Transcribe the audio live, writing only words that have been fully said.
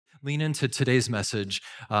lean into today's message,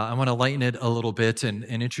 I want to lighten it a little bit and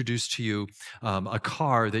introduce to you a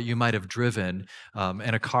car that you might have driven,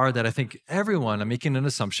 and a car that I think everyone, I'm making an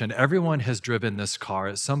assumption, everyone has driven this car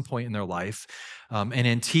at some point in their life, an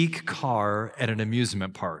antique car at an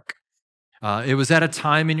amusement park. It was at a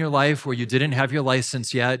time in your life where you didn't have your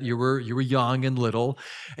license yet. You were young and little,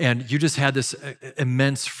 and you just had this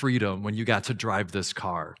immense freedom when you got to drive this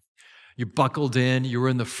car. You buckled in, you were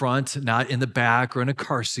in the front, not in the back or in a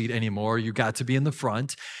car seat anymore. You got to be in the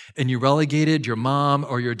front, and you relegated your mom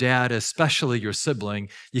or your dad, especially your sibling,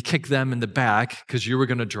 you kicked them in the back because you were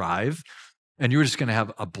going to drive and you were just going to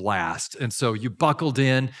have a blast. And so you buckled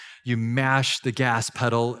in, you mashed the gas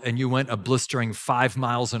pedal, and you went a blistering 5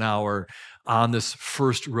 miles an hour on this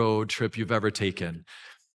first road trip you've ever taken.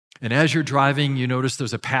 And as you're driving, you notice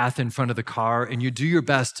there's a path in front of the car, and you do your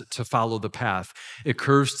best to follow the path. It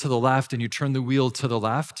curves to the left, and you turn the wheel to the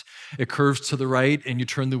left. It curves to the right, and you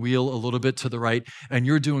turn the wheel a little bit to the right, and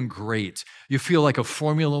you're doing great. You feel like a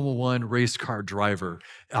Formula One race car driver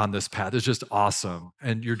on this path. It's just awesome,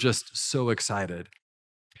 and you're just so excited.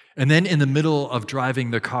 And then in the middle of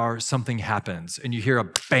driving the car, something happens, and you hear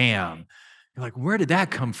a bam. You're like, where did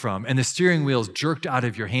that come from? And the steering wheel's jerked out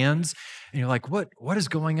of your hands, and you're like, what is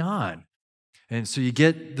going on? And so you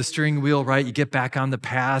get the steering wheel right, you get back on the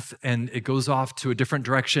path, and it goes off to a different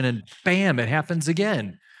direction, and bam, it happens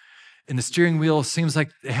again. And the steering wheel seems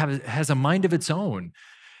like it has a mind of its own.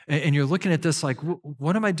 And you're looking at this like,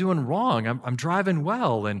 what am I doing wrong? I'm driving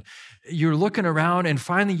well. And you're looking around, and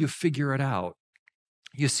finally you figure it out.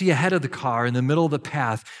 You see ahead of the car in the middle of the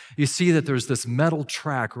path, you see that there's this metal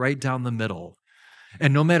track right down the middle.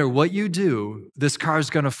 And no matter what you do, this car is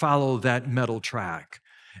going to follow that metal track.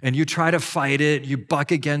 And you try to fight it, you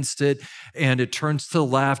buck against it, and it turns to the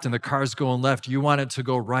left, and the car's going left. You want it to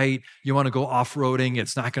go right. You want to go off-roading.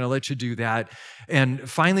 It's not going to let you do that. And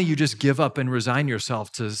finally, you just give up and resign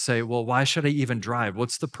yourself to say, well, why should I even drive?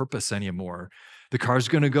 What's the purpose anymore? The car's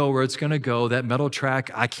going to go where it's going to go. That metal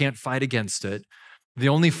track, I can't fight against it. The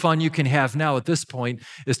only fun you can have now at this point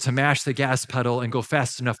is to mash the gas pedal and go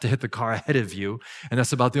fast enough to hit the car ahead of you. And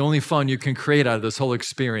that's about the only fun you can create out of this whole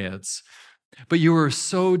experience. But you were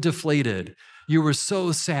so deflated. You were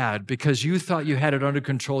so sad because you thought you had it under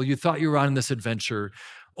control. You thought you were on this adventure,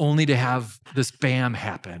 only to have this bam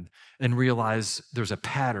happen and realize there's a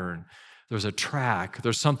pattern, there's a track,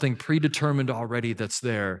 there's something predetermined already that's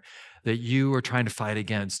there that you are trying to fight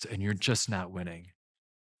against, and you're just not winning.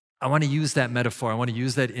 I want to use that metaphor. I want to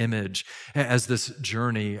use that image as this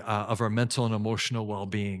journey of our mental and emotional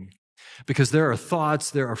well-being. Because there are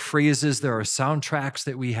thoughts, there are phrases, there are soundtracks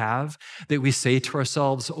that we have that we say to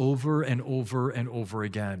ourselves over and over and over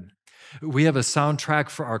again. We have a soundtrack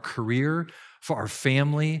for our career, for our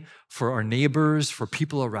family, for our neighbors, for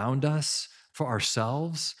people around us, for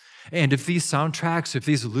ourselves. And if these soundtracks, if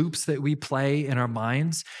these loops that we play in our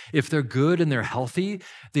minds, if they're good and they're healthy,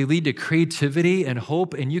 they lead to creativity and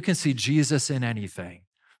hope, and you can see Jesus in anything.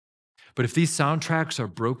 But if these soundtracks are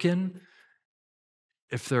broken,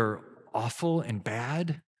 if they're awful and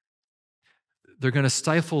bad, they're going to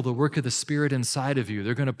stifle the work of the Spirit inside of you.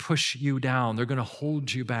 They're going to push you down. They're going to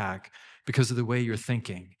hold you back because of the way you're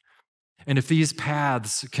thinking. And if these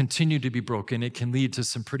paths continue to be broken, it can lead to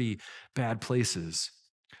some pretty bad places.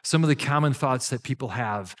 Some of the common thoughts that people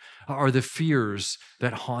have are the fears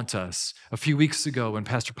that haunt us. A few weeks ago, when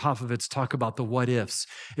Pastor Popovits talked about the what ifs,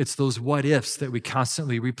 it's those what ifs that we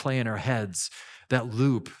constantly replay in our heads, that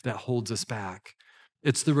loop that holds us back.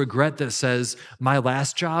 It's the regret that says, my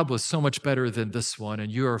last job was so much better than this one,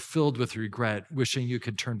 and you are filled with regret, wishing you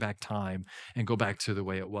could turn back time and go back to the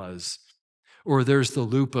way it was. Or there's the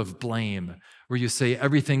loop of blame, where you say,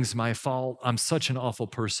 everything's my fault. I'm such an awful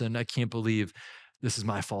person. I can't believe this is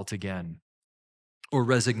my fault again. Or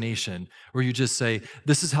resignation, where you just say,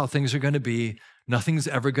 this is how things are going to be. Nothing's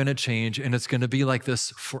ever going to change, and it's going to be like this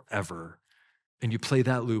forever. And you play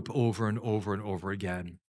that loop over and over and over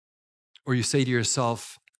again. Or you say to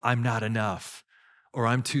yourself, I'm not enough, or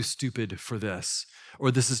I'm too stupid for this,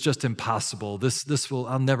 or this is just impossible.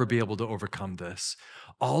 I'll never be able to overcome this.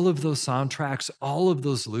 All of those soundtracks, all of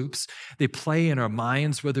those loops, they play in our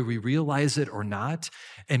minds whether we realize it or not.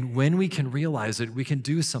 And when we can realize it, we can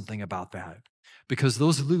do something about that. Because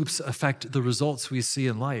those loops affect the results we see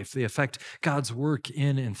in life. They affect God's work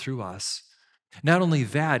in and through us. Not only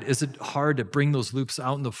that, is it hard to bring those loops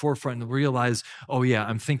out in the forefront and realize, oh yeah,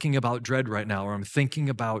 I'm thinking about dread right now, or I'm thinking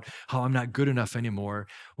about how I'm not good enough anymore.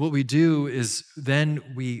 What we do is then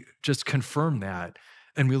we just confirm that,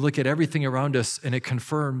 and we look at everything around us, and it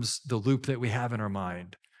confirms the loop that we have in our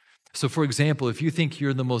mind. So for example, if you think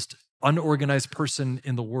you're the most unorganized person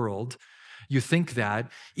in the world, You think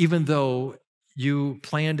that even though you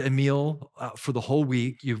planned a meal for the whole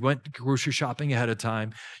week, you went grocery shopping ahead of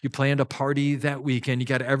time, you planned a party that weekend, you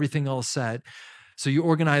got everything all set. So you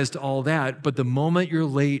organized all that, but the moment you're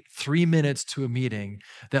late 3 minutes to a meeting,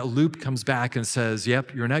 that loop comes back and says,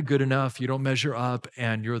 yep, you're not good enough, you don't measure up,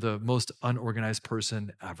 and you're the most unorganized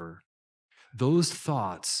person ever. Those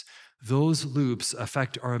thoughts, those loops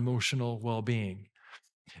affect our emotional well-being.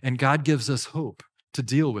 And God gives us hope to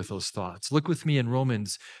deal with those thoughts. Look with me in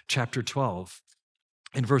Romans chapter 12.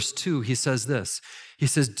 In verse 2, he says this. He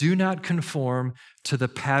says, do not conform to the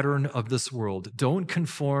pattern of this world. Don't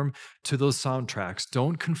conform to those soundtracks.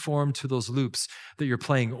 Don't conform to those loops that you're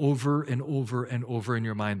playing over and over and over in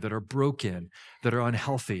your mind that are broken, that are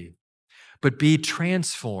unhealthy. But be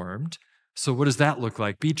transformed. So what does that look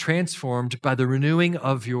like? Be transformed by the renewing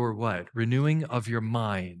of your what? Renewing of your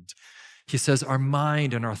mind. He says our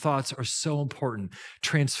mind and our thoughts are so important.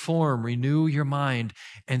 Transform, renew your mind,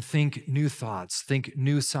 and think new thoughts, think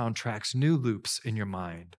new soundtracks, new loops in your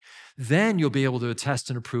mind. Then you'll be able to attest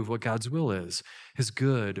and approve what God's will is, his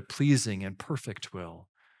good, pleasing, and perfect will.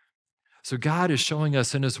 So God is showing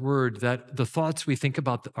us in his word that the thoughts we think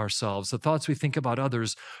about ourselves, the thoughts we think about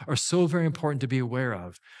others are so very important to be aware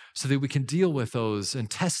of so that we can deal with those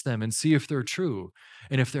and test them and see if they're true.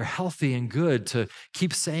 And if they're healthy and good, to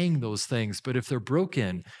keep saying those things. But if they're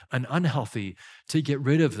broken and unhealthy, to get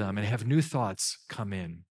rid of them and have new thoughts come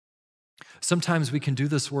in. Sometimes we can do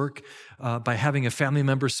this work by having a family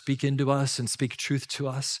member speak into us and speak truth to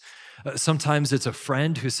us. Sometimes it's a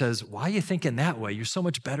friend who says, why are you thinking that way? You're so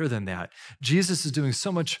much better than that. Jesus is doing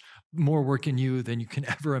so much more work in you than you can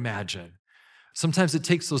ever imagine. Sometimes it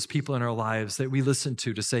takes those people in our lives that we listen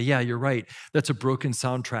to say, yeah, you're right. That's a broken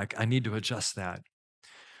soundtrack. I need to adjust that.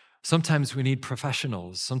 Sometimes we need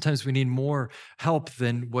professionals. Sometimes we need more help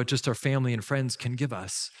than what just our family and friends can give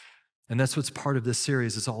us. And that's what's part of this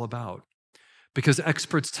series is all about. Because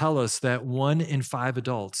experts tell us that 1 in 5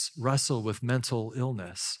 adults wrestle with mental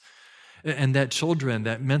illness. And that children,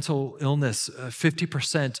 that mental illness,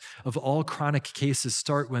 50% of all chronic cases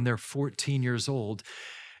start when they're 14 years old.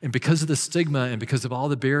 And because of the stigma and because of all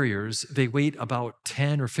the barriers, they wait about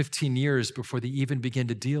 10 or 15 years before they even begin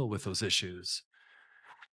to deal with those issues.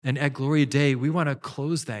 And at Gloria Dei, we want to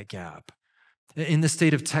close that gap. In the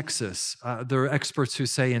state of Texas, there are experts who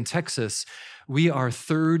say in Texas, we are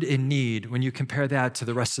third in need when you compare that to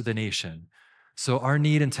the rest of the nation. So our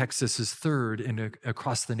need in Texas is third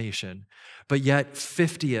across the nation, but yet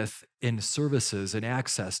 50th in services and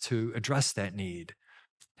access to address that need.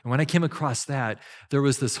 And when I came across that, there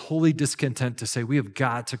was this holy discontent to say, we have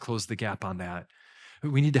got to close the gap on that.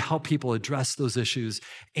 We need to help people address those issues,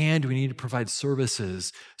 and we need to provide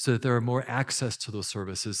services so that there are more access to those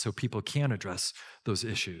services so people can address those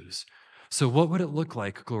issues. So what would it look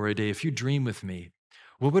like, Gloria Dei, if you dream with me?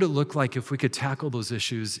 What would it look like if we could tackle those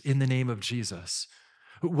issues in the name of Jesus?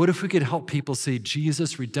 What if we could help people see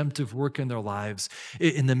Jesus' redemptive work in their lives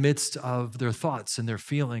in the midst of their thoughts and their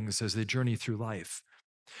feelings as they journey through life?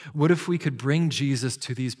 What if we could bring Jesus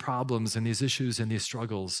to these problems and these issues and these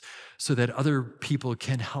struggles so that other people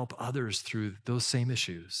can help others through those same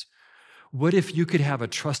issues? What if you could have a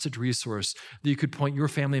trusted resource that you could point your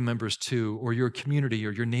family members to, or your community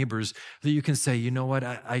or your neighbors, that you can say, you know what,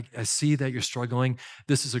 I see that you're struggling.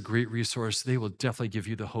 This is a great resource. They will definitely give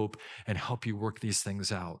you the hope and help you work these things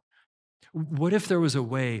out. What if there was a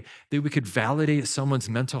way that we could validate someone's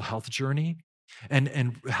mental health journey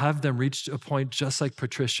and have them reach a point just like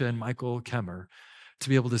Patricia and Michael Kemmer to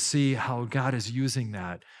be able to see how God is using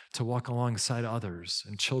that to walk alongside others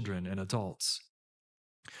and children and adults?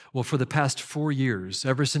 Well, for the past 4 years,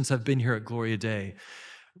 ever since I've been here at Gloria Dei,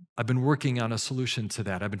 I've been working on a solution to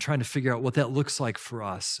that. I've been trying to figure out what that looks like for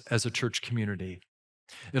us as a church community.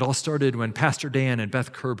 It all started when Pastor Dan and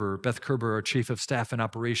Beth Kerber, our chief of staff and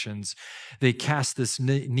operations, they cast this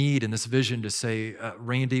need and this vision to say,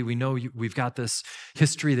 Randy, we know we've got this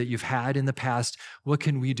history that you've had in the past. What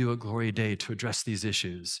can we do at Gloria Dei to address these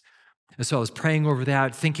issues? And so I was praying over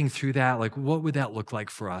that, thinking through that, like what would that look like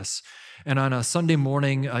for us? And on a Sunday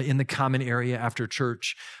morning in the common area after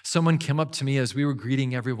church, someone came up to me as we were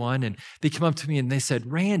greeting everyone, and they came up to me and they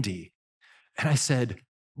said, Randy. And I said,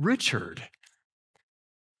 Richard.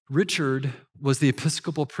 Richard was the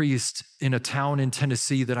Episcopal priest in a town in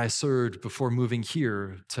Tennessee that I served before moving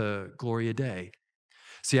here to Gloria Dei.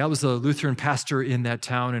 See, I was a Lutheran pastor in that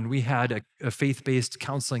town, and we had a faith-based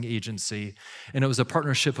counseling agency, and it was a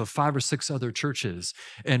partnership of 5 or 6 other churches.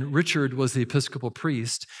 And Richard was the Episcopal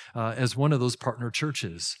priest as one of those partner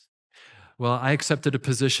churches. Well, I accepted a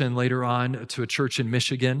position later on to a church in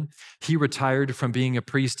Michigan. He retired from being a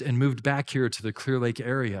priest and moved back here to the Clear Lake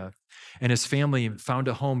area. And his family found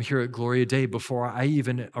a home here at Gloria Dei before I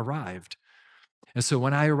even arrived. And so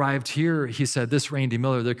when I arrived here, he said, "This Randy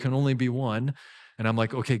Miller, there can only be one." And I'm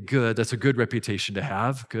like, "Okay, good. That's a good reputation to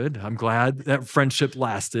have. Good. I'm glad that friendship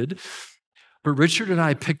lasted." But Richard and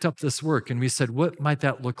I picked up this work and we said, what might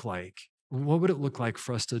that look like? What would it look like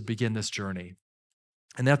for us to begin this journey?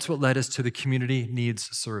 And that's what led us to the Community Needs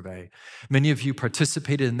Survey. Many of you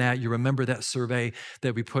participated in that. You remember that survey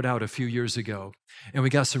that we put out a few years ago. And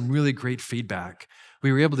we got some really great feedback.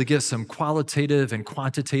 We were able to get some qualitative and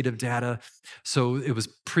quantitative data. So it was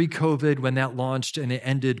pre-COVID when that launched, and it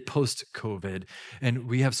ended post-COVID. And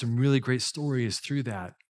we have some really great stories through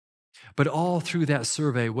that. But all through that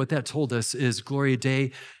survey, what that told us is, Gloria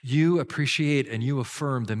Dei, you appreciate and you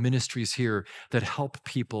affirm the ministries here that help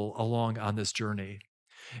people along on this journey.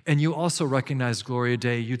 And you also recognize, Gloria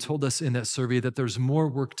Dei, you told us in that survey that there's more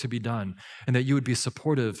work to be done and that you would be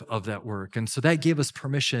supportive of that work. And so that gave us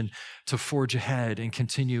permission to forge ahead and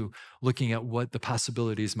continue looking at what the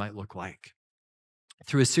possibilities might look like.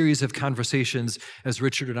 Through a series of conversations, as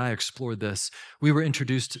Richard and I explored this, we were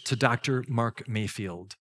introduced to Dr. Mark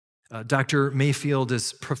Mayfield. Dr. Mayfield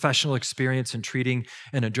is professional experience in treating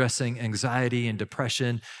and addressing anxiety and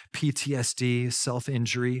depression, PTSD,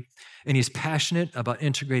 self-injury, and he's passionate about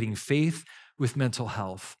integrating faith with mental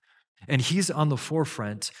health. And he's on the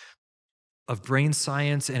forefront of brain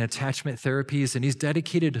science and attachment therapies, and he's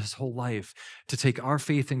dedicated his whole life to take our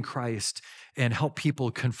faith in Christ and help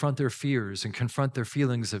people confront their fears and confront their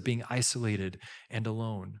feelings of being isolated and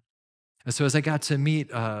alone. And so as I got to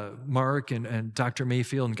meet Mark and Dr.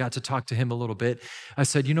 Mayfield and got to talk to him a little bit, I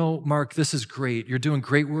said, Mark, this is great. You're doing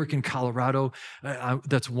great work in Colorado.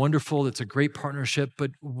 That's wonderful. It's a great partnership.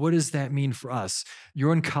 But what does that mean for us?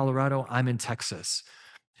 You're in Colorado. I'm in Texas.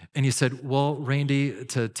 And he said, well, Randy,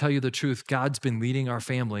 to tell you the truth, God's been leading our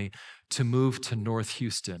family to move to North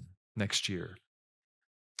Houston next year.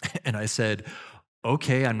 And I said,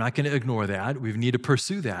 okay, I'm not going to ignore that. We need to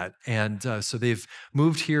pursue that. And so they've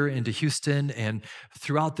moved here into Houston. And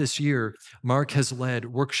throughout this year, Mark has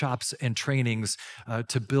led workshops and trainings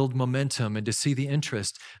to build momentum and to see the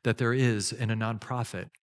interest that there is in a nonprofit.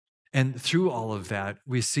 And through all of that,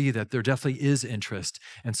 we see that there definitely is interest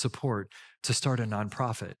and support to start a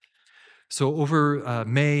nonprofit. So over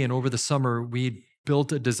May and over the summer, we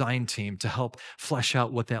built a design team to help flesh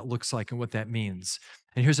out what that looks like and what that means.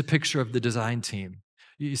 And here's a picture of the design team.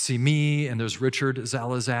 You see me, and there's Richard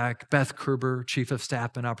Zalazak, Beth Kerber, Chief of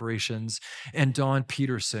Staff and Operations, and Dawn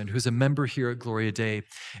Peterson, who's a member here at Gloria Dei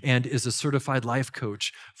and is a certified life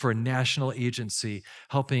coach for a national agency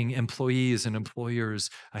helping employees and employers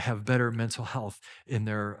have better mental health in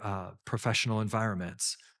their professional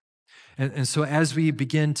environments. And so as we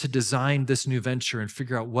begin to design this new venture and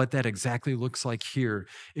figure out what that exactly looks like here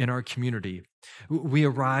in our community, we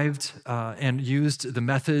arrived and used the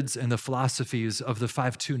methods and the philosophies of the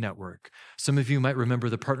 5-2 network. Some of you might remember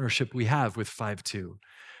the partnership we have with 5-2.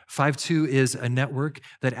 5-2 is a network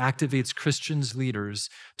that activates Christians leaders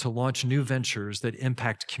to launch new ventures that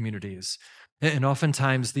impact communities. And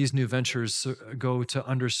oftentimes these new ventures go to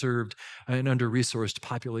underserved and under-resourced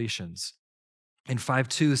populations. In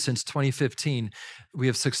 5-2, since 2015, we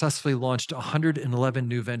have successfully launched 111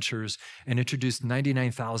 new ventures and introduced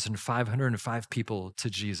 99,505 people to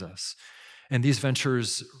Jesus. And these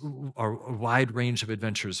ventures are a wide range of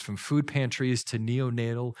adventures, from food pantries to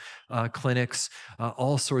neonatal clinics,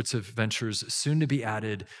 all sorts of ventures, soon to be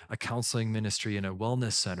added a counseling ministry and a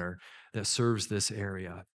wellness center that serves this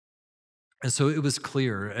area. And so it was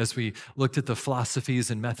clear as we looked at the philosophies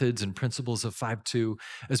and methods and principles of 5-2,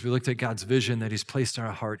 as we looked at God's vision that he's placed in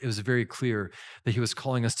our heart, it was very clear that he was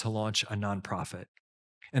calling us to launch a nonprofit.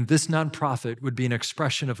 And this nonprofit would be an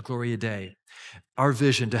expression of Gloria Dei, our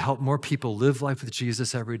vision to help more people live life with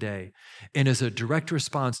Jesus every day, and as a direct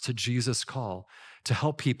response to Jesus' call to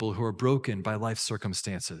help people who are broken by life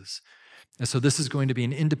circumstances. And so this is going to be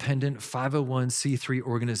an independent 501c3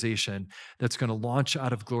 organization that's going to launch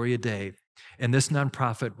out of Gloria Dei. And this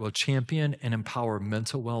nonprofit will champion and empower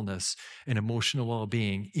mental wellness and emotional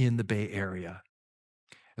well-being in the Bay Area.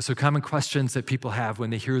 And so common questions that people have when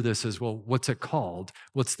they hear this is, well, what's it called?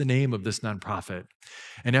 What's the name of this nonprofit?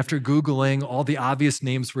 And after Googling, all the obvious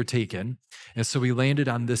names were taken. And so we landed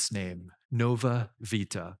on this name, Nova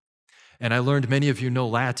Vita. And I learned many of you know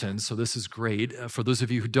Latin, so this is great. For those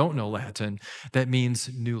of you who don't know Latin, that means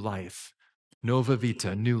new life. Nova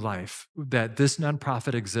Vita, new life. That this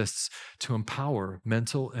nonprofit exists to empower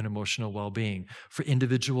mental and emotional well-being for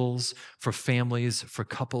individuals, for families, for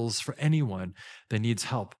couples, for anyone that needs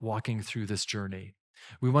help walking through this journey.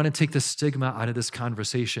 We want to take the stigma out of this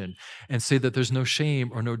conversation and say that there's no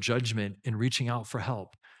shame or no judgment in reaching out for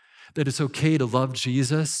help. that it's okay to love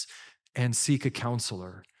Jesus and seek a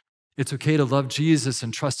counselor. It's okay to love Jesus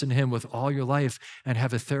and trust in him with all your life and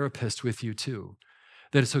have a therapist with you too.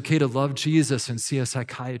 That it's okay to love Jesus and see a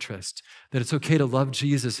psychiatrist. That it's okay to love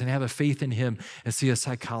Jesus and have a faith in him and see a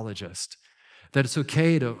psychologist. That it's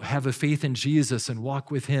okay to have a faith in Jesus and walk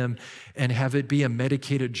with him and have it be a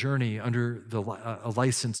medicated journey under a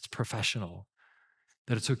licensed professional.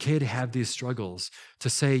 That it's okay to have these struggles, to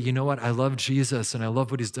say, you know what, I love Jesus and I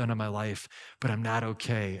love what he's done in my life, but I'm not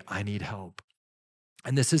okay. I need help.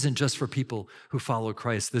 And this isn't just for people who follow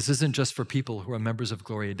Christ. This isn't just for people who are members of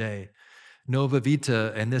Gloria Dei. Nova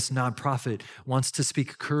Vita and this nonprofit wants to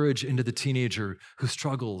speak courage into the teenager who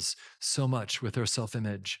struggles so much with their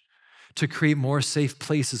self-image, to create more safe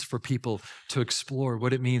places for people to explore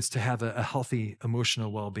what it means to have a healthy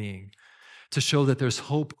emotional well-being, to show that there's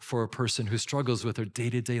hope for a person who struggles with their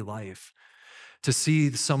day-to-day life, to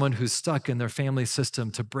see someone who's stuck in their family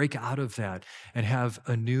system, to break out of that and have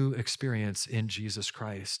a new experience in Jesus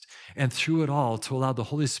Christ. And through it all, to allow the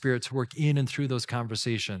Holy Spirit to work in and through those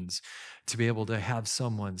conversations, to be able to have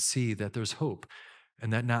someone see that there's hope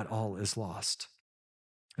and that not all is lost.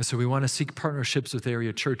 And so we want to seek partnerships with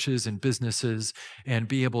area churches and businesses and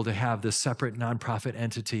be able to have this separate nonprofit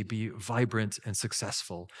entity be vibrant and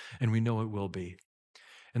successful. And we know it will be.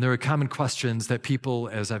 And there are common questions that people,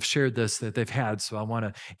 as I've shared this, that they've had. So I want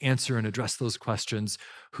to answer and address those questions.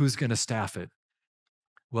 Who's going to staff it?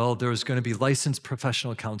 Well, there's going to be licensed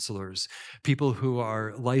professional counselors, people who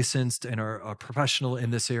are licensed and are professional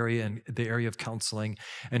in this area and the area of counseling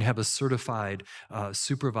and have a certified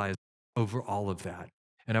supervisor over all of that.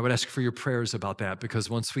 And I would ask for your prayers about that, because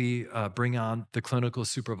once we bring on the clinical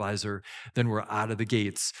supervisor, then we're out of the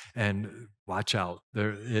gates, and watch out.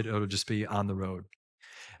 It'll just be on the road.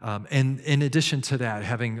 And in addition to that,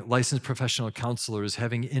 having licensed professional counselors,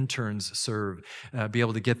 having interns serve, be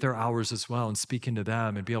able to get their hours as well and speak into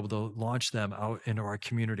them and be able to launch them out into our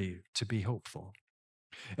community to be hopeful.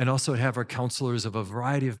 And also have our counselors of a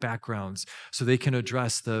variety of backgrounds so they can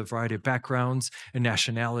address the variety of backgrounds and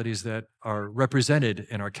nationalities that are represented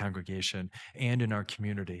in our congregation and in our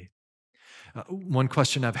community. One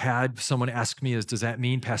question I've had someone ask me is, does that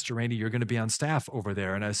mean, Pastor Randy, you're going to be on staff over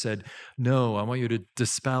there? And I said, no, I want you to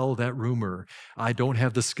dispel that rumor. I don't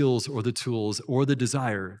have the skills or the tools or the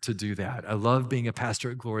desire to do that. I love being a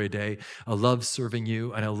pastor at Gloria Dei. I love serving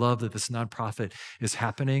you. And I love that this nonprofit is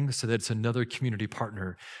happening so that it's another community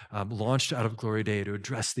partner launched out of Gloria Dei to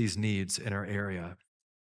address these needs in our area.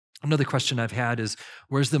 Another question I've had is,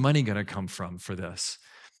 where's the money going to come from for this?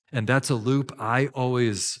 And that's a loop I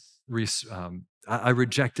always I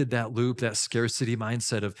rejected that loop, that scarcity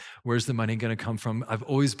mindset of where's the money going to come from. I've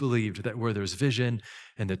always believed that where there's vision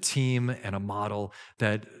and a team and a model,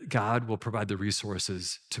 that God will provide the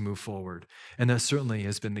resources to move forward. And that certainly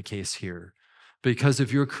has been the case here. Because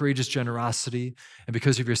of your courageous generosity and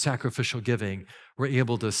because of your sacrificial giving, we're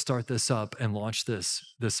able to start this up and launch this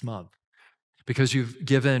month. Because you've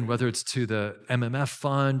given, whether it's to the MMF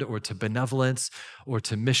fund or to benevolence or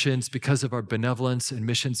to missions, because of our benevolence and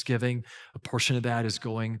missions giving, a portion of that is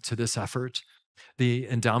going to this effort. The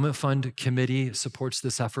Endowment Fund Committee supports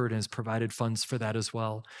this effort and has provided funds for that as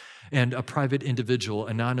well. And a private individual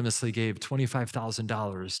anonymously gave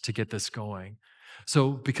 $25,000 to get this going.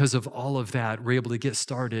 So because of all of that, we're able to get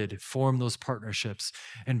started, form those partnerships,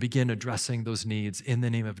 and begin addressing those needs in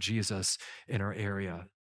the name of Jesus in our area.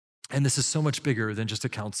 And this is so much bigger than just a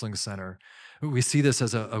counseling center. We see this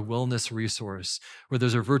as a wellness resource where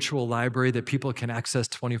there's a virtual library that people can access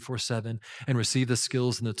 24/7 and receive the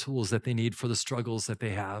skills and the tools that they need for the struggles that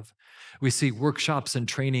they have. We see workshops and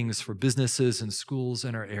trainings for businesses and schools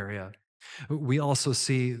in our area. We also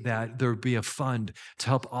see that there would be a fund to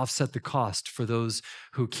help offset the cost for those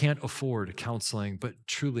who can't afford counseling but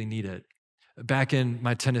truly need it. Back in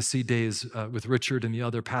my Tennessee days with Richard and the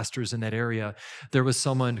other pastors in that area, there was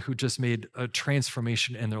someone who just made a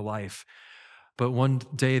transformation in their life. But one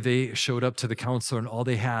day they showed up to the counselor and all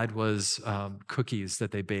they had was cookies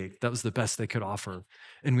that they baked. That was the best they could offer.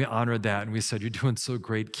 And we honored that and we said, you're doing so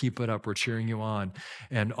great, keep it up, we're cheering you on.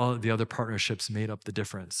 And all of the other partnerships made up the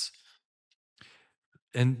difference.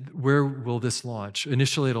 And where will this launch?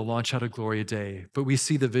 Initially, it'll launch out of Gloria Dei, but we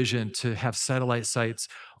see the vision to have satellite sites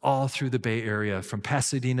all through the Bay Area, from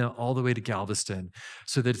Pasadena all the way to Galveston,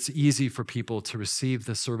 so that it's easy for people to receive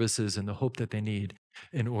the services and the hope that they need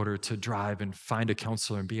in order to drive and find a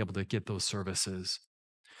counselor and be able to get those services.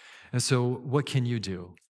 And so what can you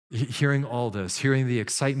do? Hearing all this, hearing the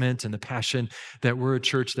excitement and the passion that we're a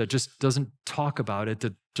church that just doesn't talk about it,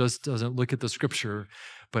 that just doesn't look at the scripture,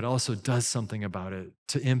 but also does something about it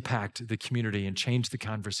to impact the community and change the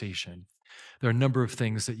conversation. There are a number of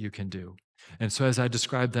things that you can do. And so, as I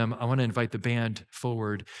describe them, I want to invite the band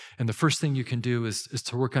forward. And the first thing you can do is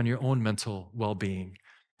to work on your own mental well being.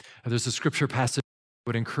 There's a scripture passage I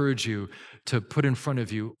would encourage you to put in front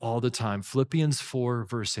of you all the time. Philippians 4,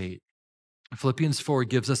 verse 8. Philippians 4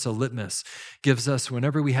 gives us a litmus, gives us,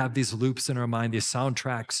 whenever we have these loops in our mind, these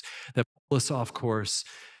soundtracks that pull us off course,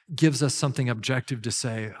 gives us something objective to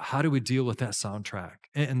say, how do we deal with that soundtrack?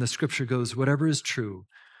 And the scripture goes, whatever is true,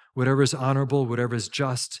 whatever is honorable, whatever is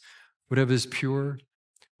just, whatever is pure,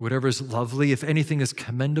 whatever is lovely, if anything is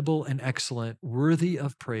commendable and excellent, worthy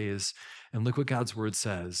of praise. And look what God's word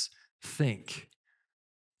says. Think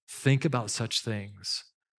about such things.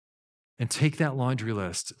 And take that laundry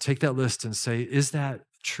list, take that list and say, is that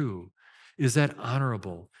true? Is that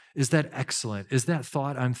honorable? Is that excellent? Is that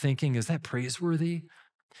thought I'm thinking, is that praiseworthy?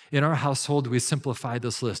 In our household, we simplify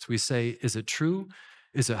this list. We say, is it true?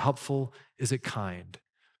 Is it helpful? Is it kind?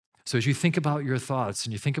 So as you think about your thoughts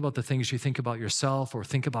and you think about the things you think about yourself or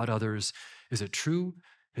think about others, is it true?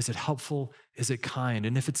 Is it helpful? Is it kind?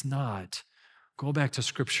 And if it's not, go back to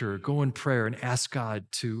scripture, go in prayer and ask God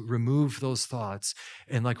to remove those thoughts.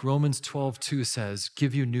 And like Romans 12:2 says,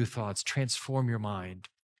 give you new thoughts, transform your mind.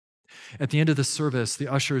 At the end of the service, the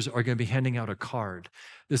ushers are going to be handing out a card.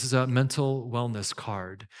 This is a mental wellness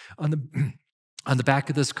card. On the back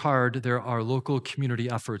of this card, there are local community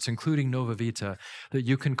efforts, including Nova Vita, that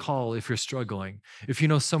you can call if you're struggling. If you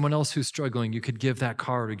know someone else who's struggling, you could give that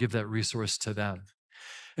card or give that resource to them.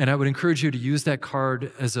 And I would encourage you to use that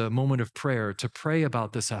card as a moment of prayer, to pray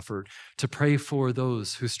about this effort, to pray for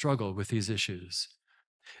those who struggle with these issues.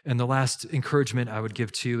 And the last encouragement I would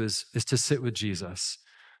give to you is to sit with Jesus,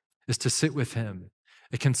 is to sit with him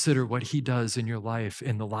and consider what he does in your life,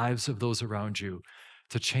 in the lives of those around you,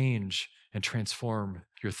 to change and transform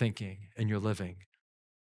your thinking and your living.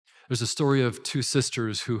 There's a story of two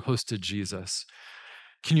sisters who hosted Jesus.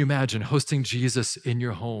 Can you imagine hosting Jesus in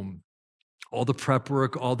your home? All the prep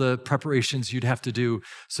work, all the preparations you'd have to do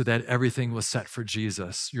so that everything was set for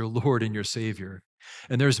Jesus, your Lord and your Savior.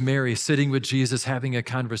 And there's Mary sitting with Jesus having a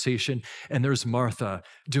conversation, and there's Martha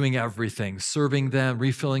doing everything, serving them,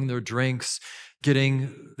 refilling their drinks,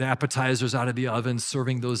 getting the appetizers out of the oven,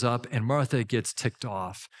 serving those up, and Martha gets ticked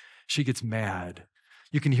off. She gets mad.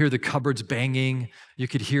 You can hear the cupboards banging. You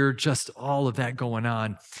could hear just all of that going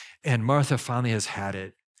on. And Martha finally has had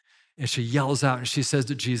it. And she yells out and she says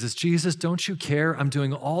to Jesus, Jesus, don't you care? I'm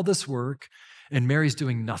doing all this work and Mary's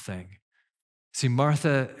doing nothing. See,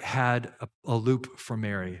 Martha had a loop for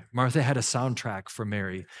Mary. Martha had a soundtrack for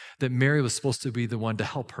Mary, that Mary was supposed to be the one to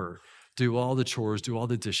help her do all the chores, do all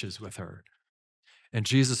the dishes with her. And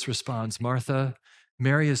Jesus responds, Martha,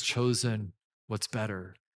 Mary has chosen what's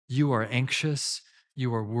better. You are anxious.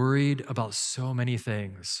 You are worried about so many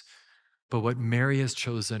things, but what Mary has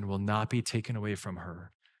chosen will not be taken away from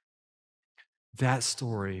her. That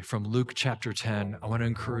story from Luke chapter 10, I want to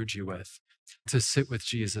encourage you with, to sit with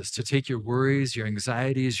Jesus, to take your worries, your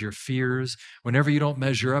anxieties, your fears, whenever you don't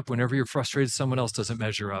measure up, whenever you're frustrated someone else doesn't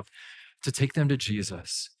measure up, to take them to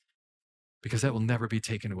Jesus, because that will never be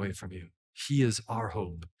taken away from you. He is our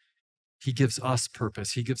hope. He gives us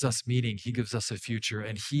purpose. He gives us meaning. He gives us a future.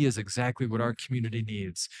 And he is exactly what our community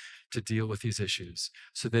needs to deal with these issues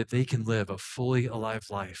so that they can live a fully alive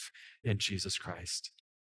life in Jesus Christ.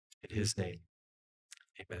 In his name,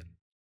 amen.